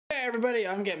Hey everybody,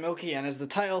 I'm Get Milky, and as the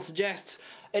title suggests,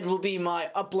 it will be my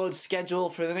upload schedule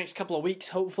for the next couple of weeks,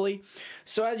 hopefully.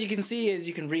 So as you can see, as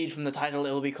you can read from the title,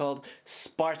 it will be called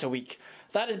Sparta Week.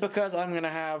 That is because I'm going to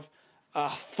have a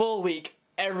full week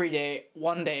every day,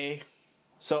 one day.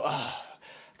 So, I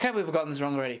can't believe I've gotten this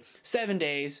wrong already. 7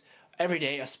 days, every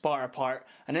day a Sparta part,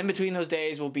 and in between those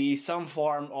days will be some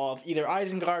form of either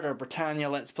Isengard or Britannia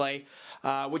Let's Play,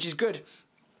 which is good.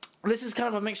 This is kind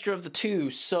of a mixture of the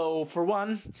two, so for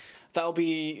one, that'll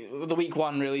be the week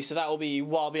one really, so that'll be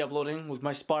what I'll be uploading with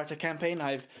my Sparta campaign.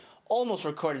 I've almost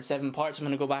recorded 7 parts, I'm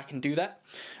going to go back and do that,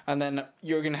 and then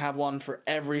you're going to have one for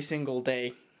every single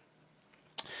day.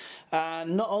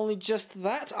 Not only just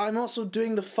that, I'm also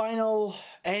doing the final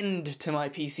end to my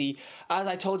PC. As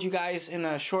I told you guys in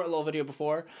a short little video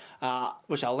before,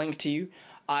 which I'll link to you,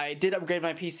 I did upgrade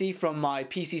my PC from my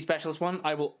PC Specialist one.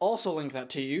 I will also link that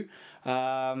to you.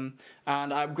 And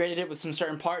I upgraded it with some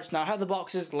certain parts. Now I have the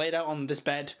boxes laid out on this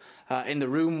bed in the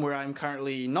room where I'm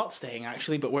currently not staying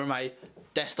actually, but where my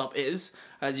desktop is,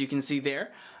 as you can see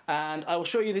there. And I will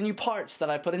show you the new parts that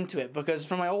I put into it, because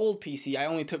from my old PC I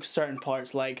only took certain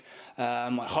parts like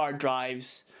my hard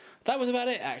drives. That was about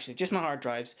it actually, just my hard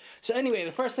drives. So anyway,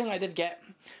 the first thing I did get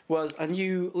was a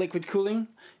new liquid cooling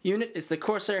unit. It's the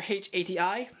Corsair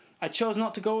H80i. I chose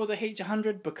not to go with the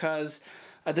H100 because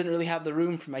I didn't really have the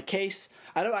room for my case.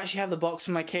 I don't actually have the box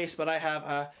for my case, but I have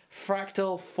a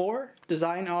Fractal 4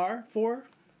 Design R4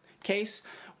 case,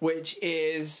 which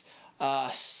is a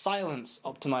silence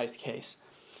optimized case.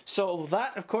 So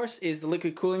that, of course, is the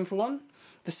liquid cooling for one.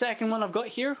 The second one I've got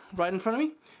here, right in front of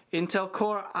me, Intel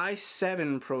Core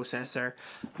i7 processor.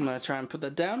 I'm going to try and put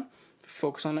that down,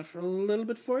 focus on it for a little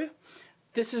bit for you.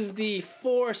 This is the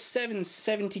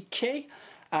 4770K,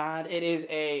 and it is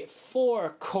a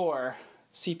 4-core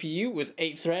CPU with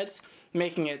 8 threads,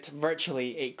 making it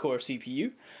virtually 8-core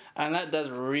CPU, and that does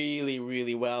really,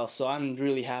 really well, so I'm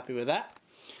really happy with that.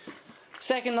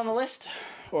 Second on the list,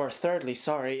 or thirdly,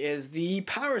 sorry, is the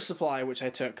power supply which I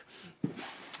took.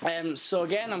 So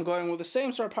again, I'm going with the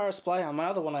same sort of power supply. On my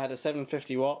other one I had a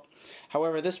 750 watt.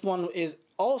 However, this one is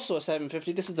also a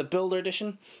 750. This is the Builder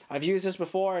Edition. I've used this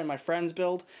before in my friend's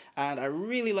build, and I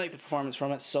really like the performance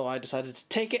from it, so I decided to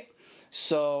take it.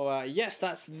 So yes,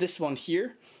 that's this one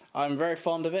here. I'm very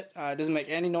fond of it. It doesn't make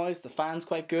any noise, the fan's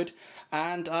quite good,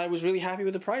 and I was really happy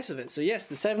with the price of it. So yes,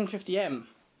 the 750M.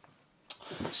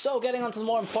 So getting on to the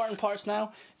more important parts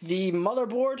now, the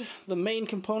motherboard, the main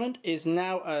component, is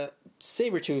now a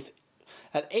Sabertooth,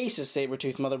 an Asus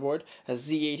Sabertooth motherboard, a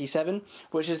Z87,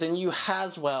 which is the new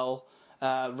Haswell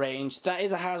range. That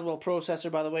is a Haswell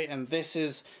processor, by the way, and this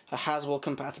is a Haswell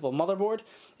compatible motherboard.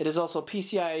 It is also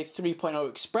PCIe 3.0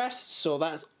 Express, so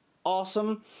that's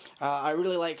awesome. I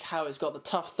really like how it's got the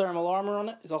tough thermal armor on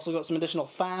it. It's also got some additional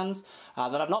fans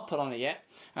that I've not put on it yet,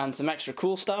 and some extra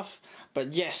cool stuff.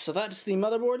 But yes, so that's the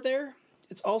motherboard there.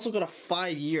 It's also got a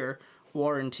 5-year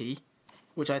warranty,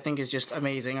 which I think is just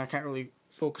amazing. I can't really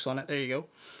focus on it. There you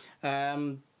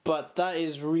go. But that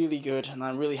is really good, and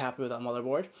I'm really happy with that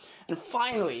motherboard. And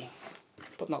finally,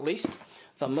 but not least,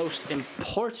 the most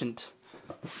important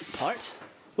part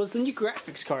was the new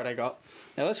graphics card I got.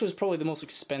 Now this was probably the most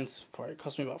expensive part. It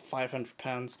cost me about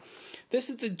 £500. This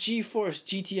is the GeForce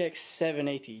GTX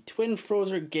 780 Twin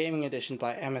Frozr Gaming Edition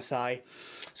by MSI.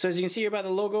 So as you can see here by the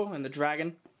logo and the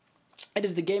dragon, it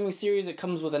is the gaming series. It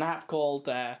comes with an app called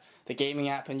the gaming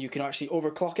app, and you can actually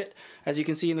overclock it. As you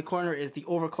can see in the corner is the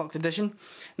overclocked edition.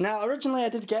 Now originally I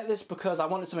did get this because I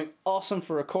wanted something awesome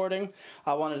for recording.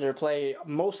 I wanted to play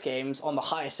most games on the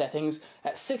highest settings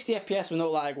at 60 FPS with no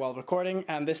lag while recording,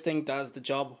 and this thing does the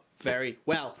job very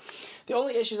well. The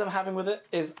only issues I'm having with it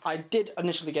is I did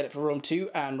initially get it for Rome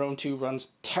 2, and Rome 2 runs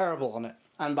terrible on it.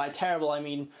 And by terrible I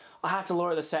mean I have to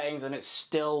lower the settings and it's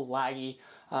still laggy.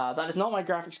 That is not my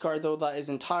graphics card though. That is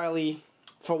entirely,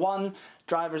 for one,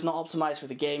 drivers not optimized for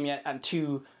the game yet, and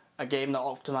two, a game not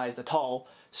optimized at all.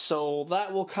 So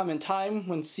that will come in time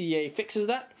when CA fixes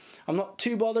that. I'm not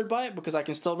too bothered by it because I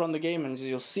can still run the game, and as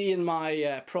you'll see in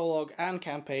my prologue and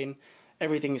campaign,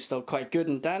 everything is still quite good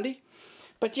and dandy.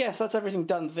 But yes, that's everything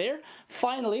done there.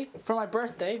 Finally, for my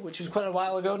birthday, which was quite a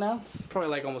while ago now, probably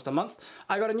like almost a month,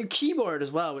 I got a new keyboard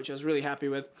as well, which I was really happy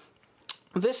with.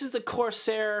 This is the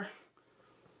Corsair,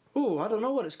 ooh, I don't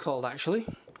know what it's called actually,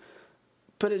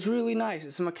 but it's really nice.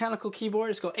 It's a mechanical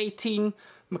keyboard. It's got 18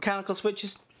 mechanical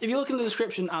switches. If you look in the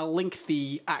description, I'll link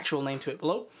the actual name to it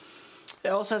below. It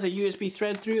also has a USB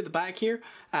thread through at the back here,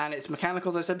 and it's mechanical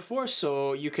as I said before,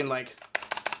 so you can like,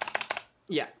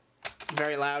 yeah,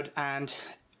 very loud, and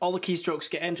all the keystrokes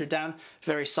get entered down,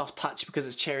 very soft touch because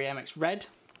it's Cherry MX Red.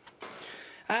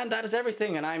 And that is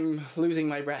everything, and I'm losing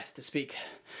my breath to speak.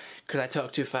 because I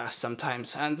talk too fast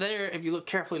sometimes. And there, if you look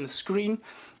carefully in the screen,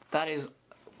 that is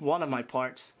one of my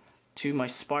parts to my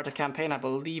Sparta campaign. I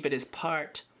believe it is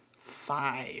part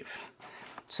 5.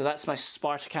 So that's my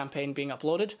Sparta campaign being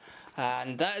uploaded,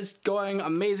 and that is going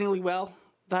amazingly well.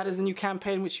 That is the new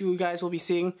campaign which you guys will be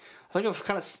seeing. I think I've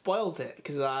kind of spoiled it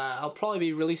because I'll probably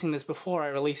be releasing this before I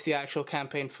release the actual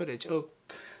campaign footage. Oh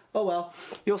well.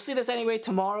 You'll see this anyway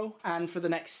tomorrow and for the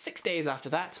next 6 days after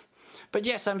that. But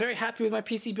yes, I'm very happy with my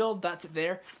PC build. That's it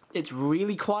there. It's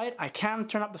really quiet. I can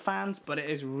turn up the fans, but it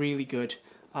is really good.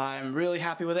 I'm really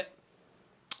happy with it.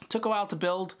 Took a while to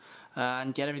build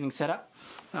and get everything set up.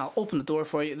 I'll open the door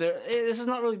for you. This is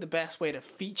not really the best way to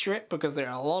feature it because there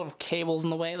are a lot of cables in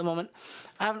the way at the moment.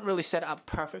 I haven't really set it up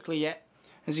perfectly yet.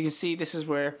 As you can see, this is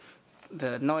where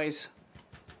the noise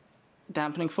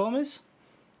dampening foam is,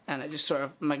 and it just sort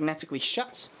of magnetically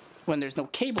shuts when there's no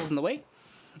cables in the way,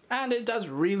 and it does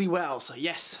really well. So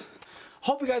yes,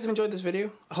 hope you guys have enjoyed this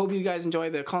video. I hope you guys enjoy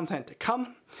the content to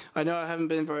come. I know I haven't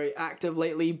been very active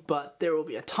lately, but there will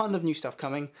be a ton of new stuff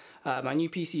coming. My new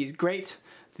PC is great.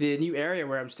 The new area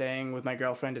where I'm staying with my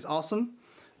girlfriend is awesome,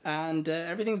 and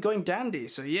everything's going dandy.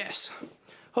 So yes,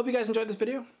 hope you guys enjoyed this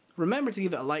video. Remember to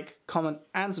give it a like, comment,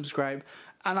 and subscribe,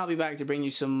 and I'll be back to bring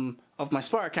you some of my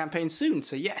Sparta campaigns soon.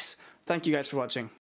 So yes, thank you guys for watching.